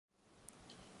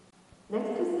Next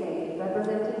to skate,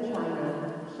 representing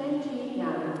China, Xuanqi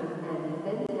and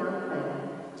FENG.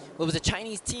 Well, it was a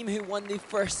Chinese team who won the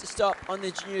first stop on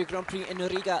the Junior Grand Prix in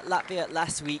Riga, Latvia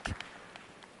last week.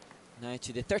 Now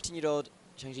to the 13-year-old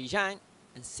ZHANG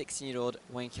and 16-year-old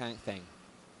Wenqiang FENG.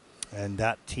 And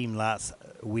that team last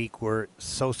week were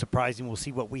so surprising. We'll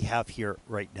see what we have here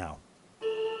right now.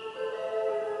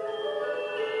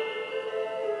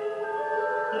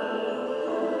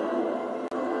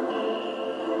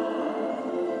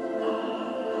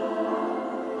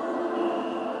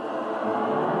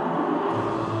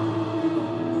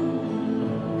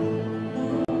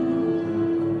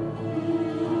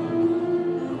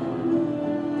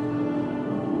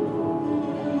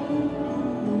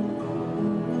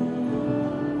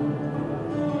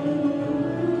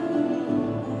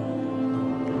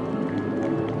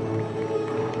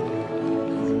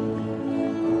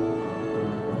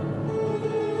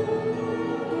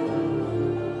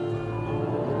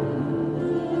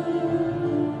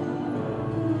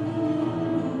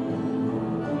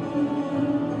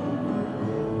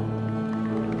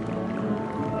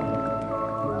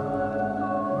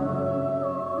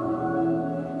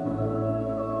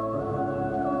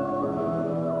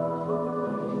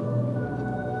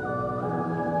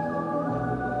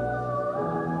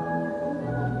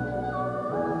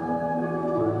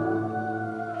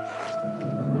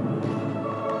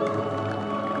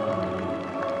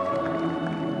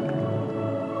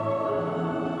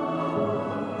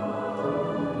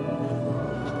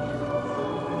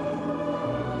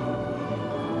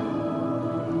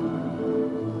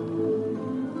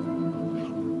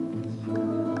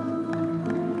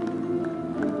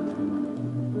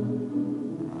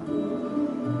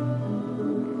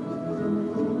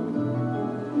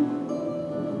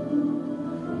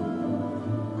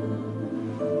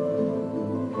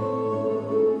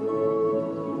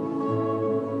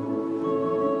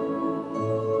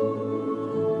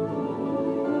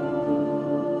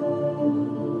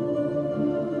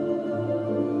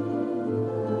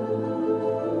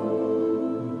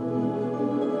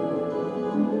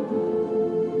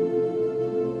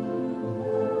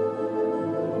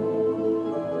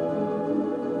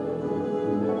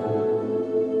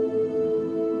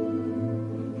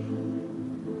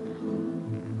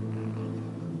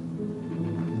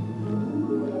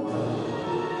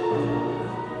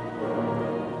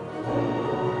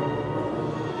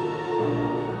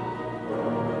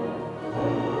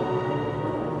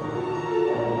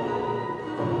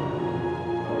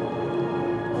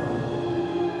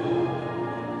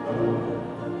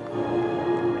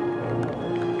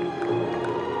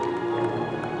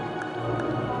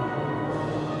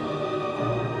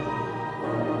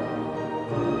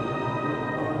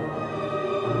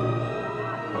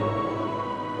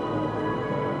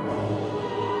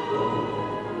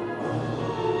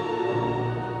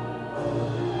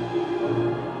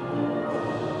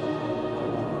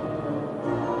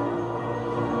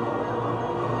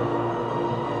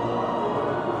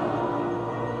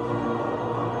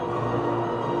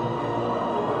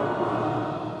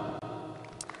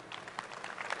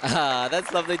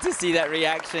 That's lovely to see that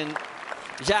reaction.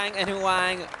 Zhang and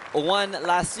Huang won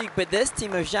last week, but this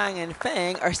team of Zhang and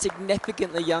Feng are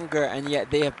significantly younger, and yet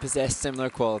they have possessed similar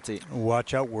quality.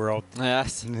 Watch out, world.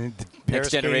 Yes.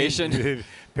 Next generation.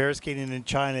 Pair skating in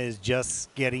China is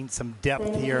just getting some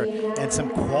depth here and some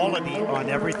quality on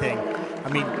everything. I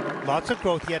mean, lots of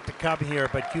growth yet to come here,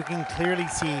 but you can clearly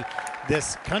see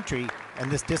this country and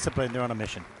this discipline, they're on a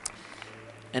mission.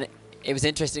 And it was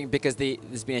interesting because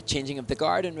there's been a changing of the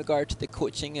guard in regard to the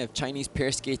coaching of Chinese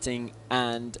pair skating,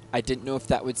 and I didn't know if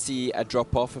that would see a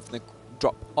drop off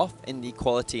in the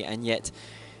quality, and yet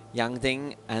Yang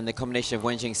Ding and the combination of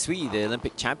Wenqiang Sui, the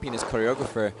Olympic champion as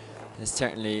choreographer, has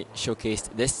certainly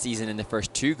showcased this season in the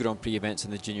first 2 Grand Prix events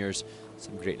in the juniors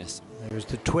some greatness. There's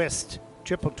the twist,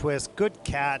 triple twist, good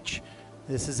catch.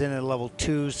 This is in a level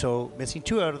 2, so missing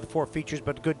 2 out of the 4 features,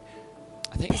 but good.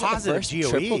 I think it's the first GOE.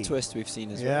 triple twist we've seen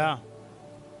as well. Yeah,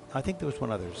 I think there was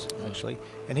one others actually.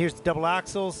 And here's the double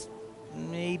axles.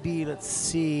 Maybe, let's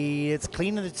see, it's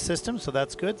clean in the system, so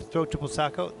that's good. Throw triple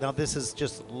sacco. Now this is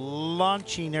just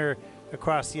launching her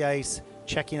across the ice,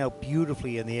 checking out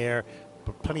beautifully in the air,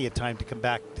 but plenty of time to come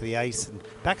back to the ice. And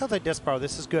back outside Desparo,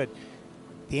 this is good.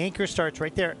 The anchor starts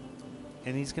right there,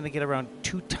 and he's going to get around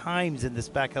 2 times in this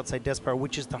back outside Desparo,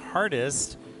 which is the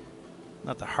hardest,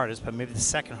 not the hardest, but maybe the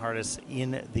second hardest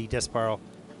in the Desparo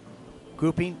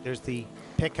grouping. There's the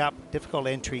pickup, difficult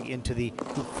entry into the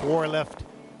group 4 lift.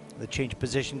 The change of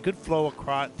position, good flow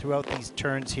across throughout these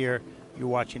turns here. You're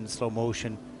watching in slow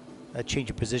motion. That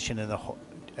change of position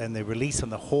and the release on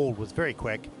the hold was very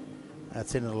quick.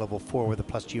 That's in the level 4 where the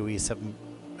plus GOE is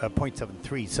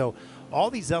 0.73. So all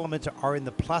these elements are in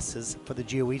the pluses for the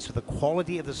GOE. So the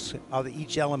quality of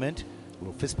each element, a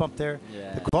little fist bump there,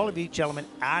 the quality of each element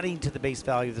adding to the base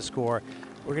value of the score.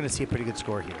 We're going to see a pretty good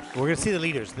score here. We're going to see the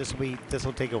leaders. This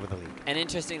will take over the lead. And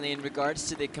interestingly, in regards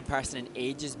to the comparison in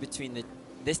ages between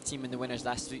this team and the winners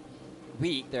last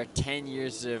week, there are 10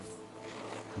 years of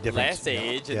less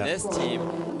age in this team,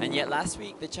 and yet last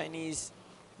week the Chinese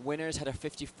winners had a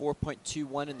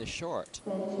 54.21 in the short.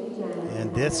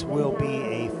 And this will be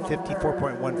a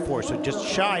 54.14, so just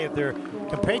shy of their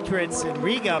compatriots in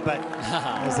Riga, but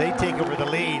as they take over the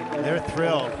lead, they're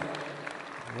thrilled.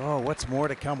 Oh, what's more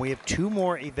to come? We have 2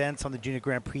 more events on the Junior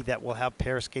Grand Prix that will have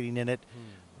pair skating in it.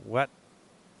 What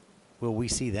will we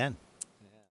see then?